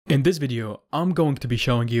In this video, I'm going to be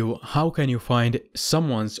showing you how can you find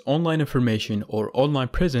someone's online information or online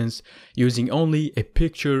presence using only a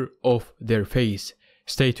picture of their face.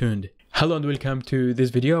 Stay tuned. Hello and welcome to this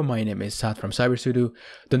video. My name is Saad from CyberSudo.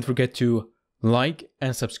 Don't forget to like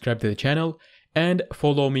and subscribe to the channel and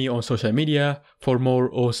follow me on social media for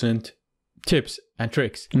more OSINT tips and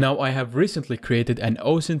tricks. Now, I have recently created an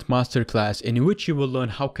OSINT Master Class in which you will learn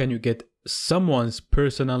how can you get someone's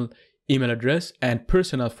personal email address and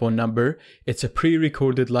personal phone number. It's a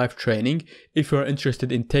pre-recorded live training. If you are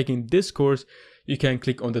interested in taking this course, you can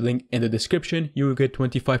click on the link in the description. You will get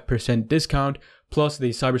 25% discount plus the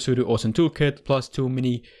CyberSudo OSINT Toolkit plus 2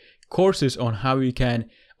 mini courses on how you can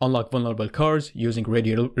unlock vulnerable cards using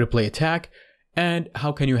radio replay attack and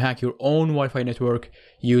how can you hack your own Wi-Fi network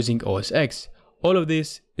using OS X. All of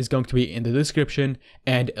this is going to be in the description,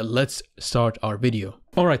 and let's start our video.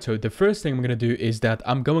 Alright, so the first thing I'm going to do is that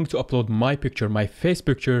I'm going to upload my picture, my face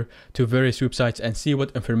picture, to various websites and see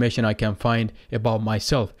what information I can find about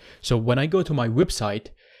myself. So when I go to my website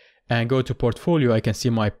and go to portfolio, I can see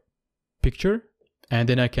my picture and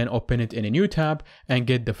then I can open it in a new tab and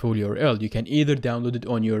get the full URL. You can either download it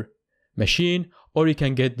on your machine or you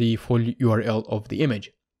can get the full URL of the image.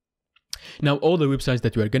 Now, all the websites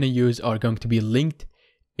that we are going to use are going to be linked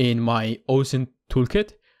in my OSINT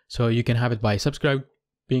toolkit, so you can have it by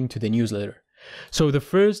subscribing to the newsletter. So the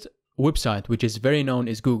first website, which is very known,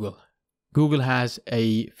 is Google. Google has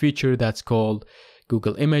a feature that's called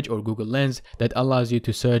Google Image or Google Lens that allows you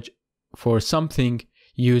to search for something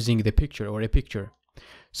using the picture or a picture.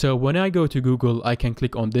 So when I go to Google, I can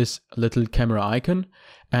click on this little camera icon,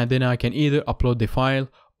 and then I can either upload the file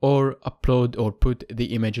or upload or put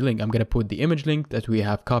the image link. I'm going to put the image link that we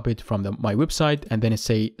have copied from my website and then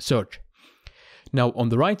say search. Now on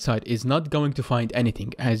the right side is not going to find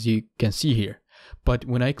anything, as you can see here. But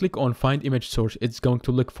when I click on find image source, it's going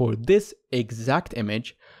to look for this exact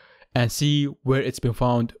image and see where it's been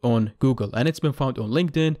found on Google. And it's been found on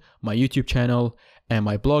LinkedIn, my YouTube channel, and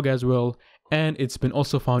my blog as well. And it's been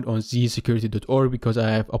also found on zsecurity.org because I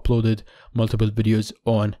have uploaded multiple videos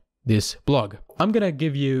on this blog. I'm gonna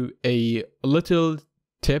give you a little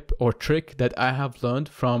tip or trick that I have learned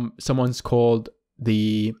from someone's called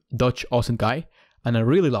the Dutch OSINT guy, and I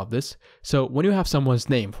really love this. So when you have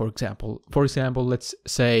someone's name, for example, let's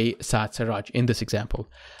say Saad Saraj. In this example,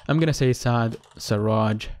 I'm gonna say Saad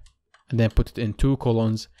Saraj and then put it in 2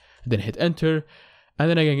 colons, then hit enter, and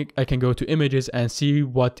then I can go to images and see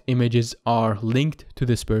what images are linked to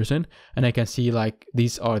this person, and I can see like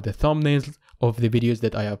these are the thumbnails of the videos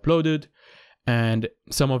that I uploaded, and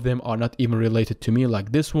some of them are not even related to me,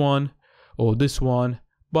 like this one or this one,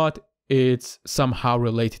 but it's somehow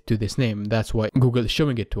related to this name. That's why Google is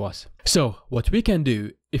showing it to us. So what we can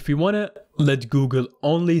do, if we want to let Google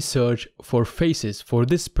only search for faces for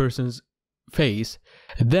this person's face,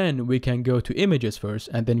 then we can go to images first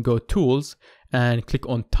and then go tools and click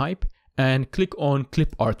on type and click on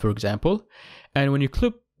clip art, for example. And when you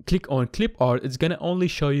click on clip art, it's gonna only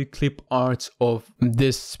show you clip arts of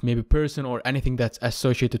this maybe person or anything that's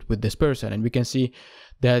associated with this person. And we can see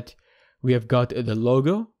that we have got the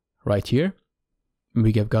logo right here.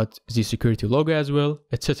 We have got the security logo as well,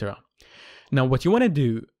 etc. Now what you want to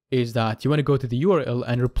do is that you want to go to the URL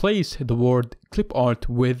and replace the word clip art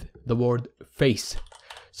with the word face.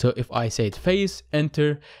 So if I say face,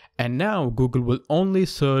 enter, and now Google will only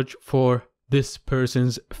search for this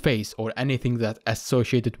person's face or anything that's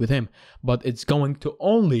associated with him, but it's going to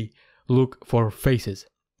only look for faces.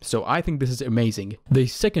 So I think this is amazing. The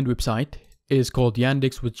second website is called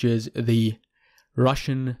Yandex, which is the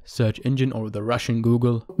Russian search engine or the Russian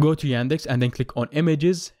Google. Go to Yandex and then click on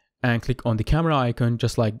images and click on the camera icon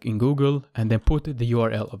just like in Google, and then put the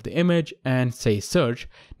URL of the image and say search.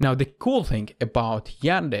 Now the cool thing about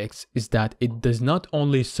Yandex is that it does not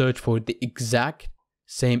only search for the exact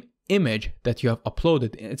same image that you have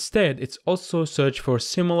uploaded. Instead, it's also search for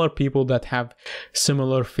similar people that have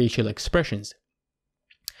similar facial expressions.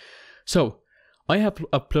 So I have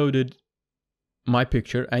uploaded my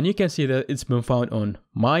picture and you can see that it's been found on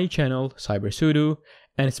my channel CyberSudo,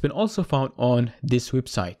 and it's been also found on this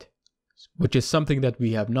website, which is something that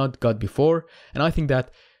we have not got before. And I think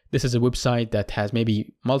that this is a website that has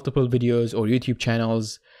maybe multiple videos or YouTube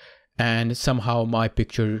channels, and somehow my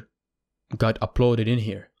picture got uploaded in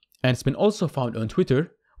here. And it's been also found on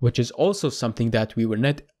Twitter, which is also something that we were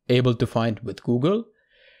not able to find with Google.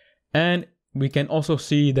 And we can also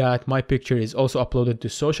see that my picture is also uploaded to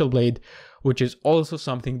Social Blade, which is also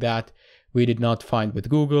something that we did not find with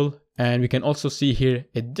Google. And we can also see here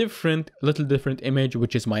a little different image,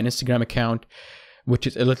 which is my Instagram account, which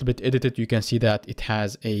is a little bit edited. You can see that it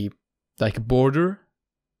has a like border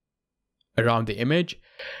around the image,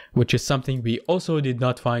 which is something we also did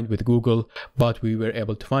not find with Google, but we were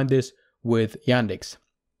able to find this with Yandex.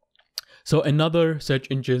 So another search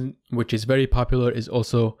engine which is very popular is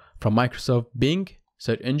also from Microsoft, Bing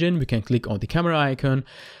search engine. We can click on the camera icon,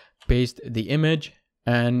 paste the image,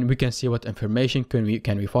 and we can see what information can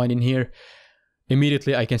we find in here.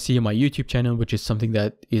 Immediately I can see my YouTube channel, which is something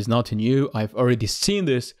that is not new. I've already seen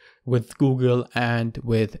this with Google and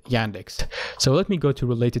with Yandex. So let me go to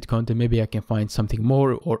related content. Maybe I can find something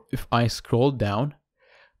more, or if I scroll down,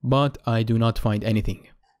 but I do not find anything.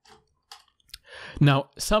 Now,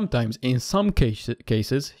 sometimes in some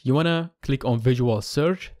cases, you want to click on visual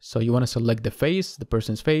search. So you want to select the face, the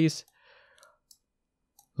person's face,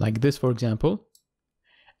 like this, for example,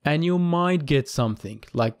 and you might get something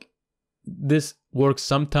like this. Works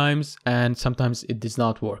sometimes, and sometimes it does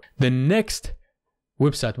not work. The next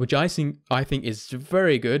website, which I think is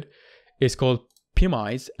very good, is called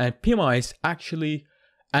PimI, and PimI actually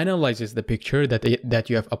analyzes the picture that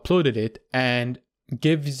you have uploaded it and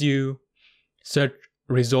gives you search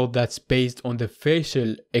result that's based on the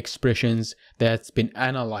facial expressions that's been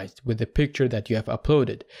analyzed with the picture that you have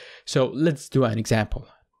uploaded. So let's do an example.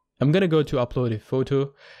 I'm gonna go to upload a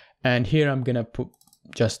photo, and here I'm gonna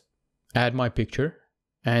just add my picture,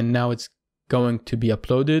 and now it's going to be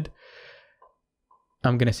uploaded.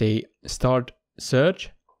 I'm gonna say start search,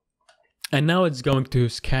 and now it's going to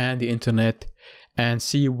scan the internet and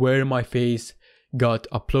see where my face got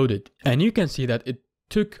uploaded. And you can see that it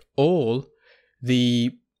took all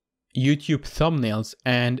the YouTube thumbnails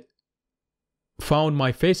and found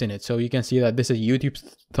my face in it. So you can see that this is YouTube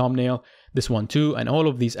thumbnail, this one too, and all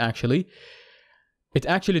of these actually. It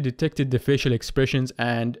actually detected the facial expressions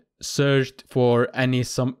and searched for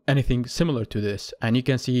anything similar to this, and you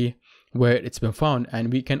can see where it's been found.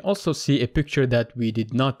 And we can also see a picture that we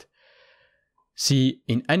did not see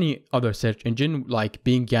in any other search engine like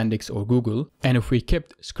Bing, Yandex, or Google. And if we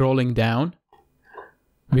kept scrolling down,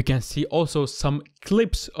 we can see also some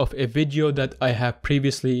clips of a video that I have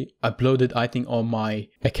previously uploaded, I think, on my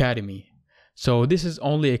academy. So this is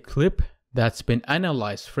only a clip that's been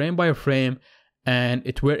analyzed frame by frame, and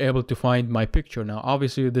it were able to find my picture. Now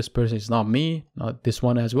obviously this person is not me, not this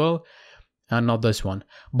one as well, and not this one,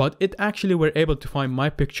 but it actually were able to find my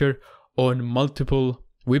picture on multiple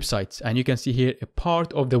websites. And you can see here a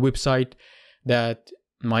part of the website that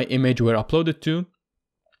my image were uploaded to.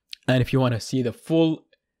 And if you want to see the full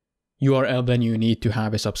URL, then you need to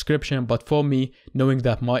have a subscription. But for me, knowing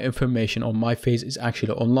that my information on my face is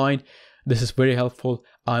actually online, this is very helpful.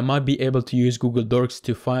 I might be able to use Google Docs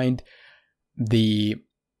to find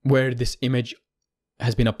where this image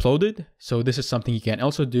has been uploaded. So this is something you can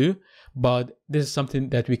also do, but this is something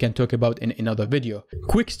that we can talk about in another video.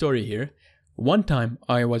 Quick story here. One time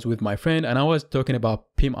I was with my friend and I was talking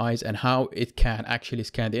about PimI and how it can actually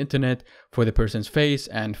scan the internet for the person's face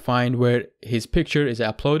and find where his picture is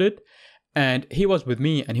uploaded. And he was with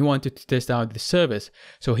me and he wanted to test out the service.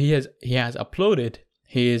 So he has uploaded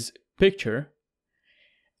his picture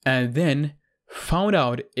and then found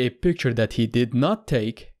out a picture that he did not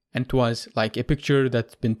take, and it was like a picture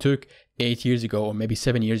that's been took 8 years ago or maybe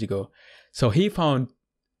 7 years ago. So he found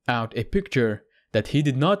out a picture that he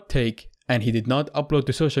did not take and he did not upload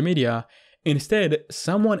to social media. Instead,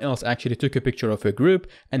 someone else actually took a picture of a group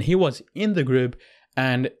and he was in the group,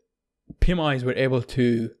 and PimI were able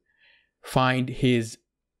to find his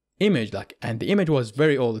image, and the image was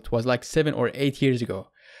very old. It was like 7 or 8 years ago.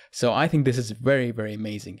 So I think this is very, very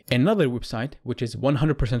amazing. Another website, which is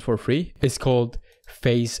 100% for free, is called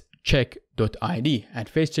FaceCheckID.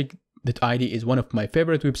 And FaceCheckID is one of my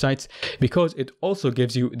favorite websites because it also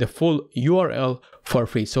gives you the full URL for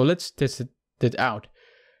free. So let's test it out.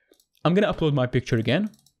 I'm going to upload my picture again.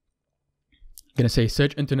 I'm going to say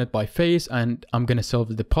search internet by face, and I'm going to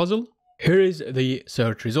solve the puzzle. Here is the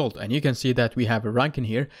search result, and you can see that we have a ranking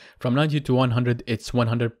here from 90 to 100. It's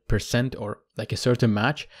 100% or like a certain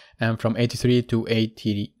match, and from 83 to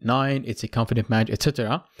 89 it's a confident match,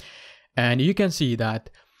 etc. And you can see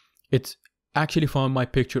that it's actually found my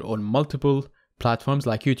picture on multiple platforms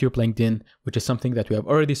like YouTube, LinkedIn, which is something that we have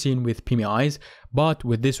already seen with PimI. But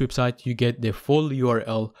with this website you get the full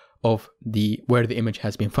URL of where the image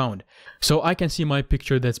has been found. So I can see my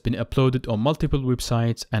picture that's been uploaded on multiple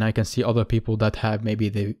websites, and I can see other people that have maybe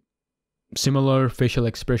the similar facial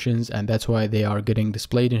expressions, and that's why they are getting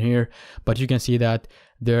displayed in here. But you can see that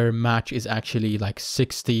their match is actually like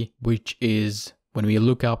 60, which is, when we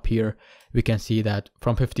look up here, we can see that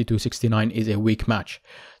from 50 to 69 is a weak match.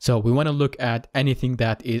 So we want to look at anything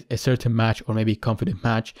that is a certain match or maybe confident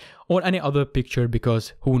match or any other picture,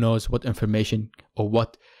 because who knows what information or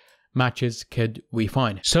what matches could we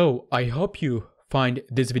find. So I hope you find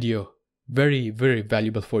this video very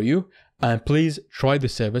valuable for you, and please try the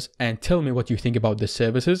service and tell me what you think about the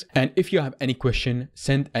services. And if you have any question,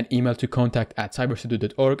 send an email to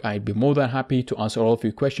contact@cybersudo.org. I'd be more than happy to answer all of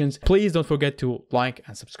your questions. Please don't forget to like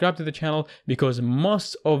and subscribe to the channel, because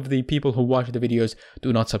most of the people who watch the videos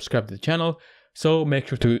do not subscribe to the channel. So make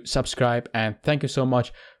sure to subscribe, and thank you so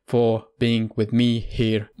much for being with me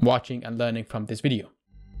here watching and learning from this video.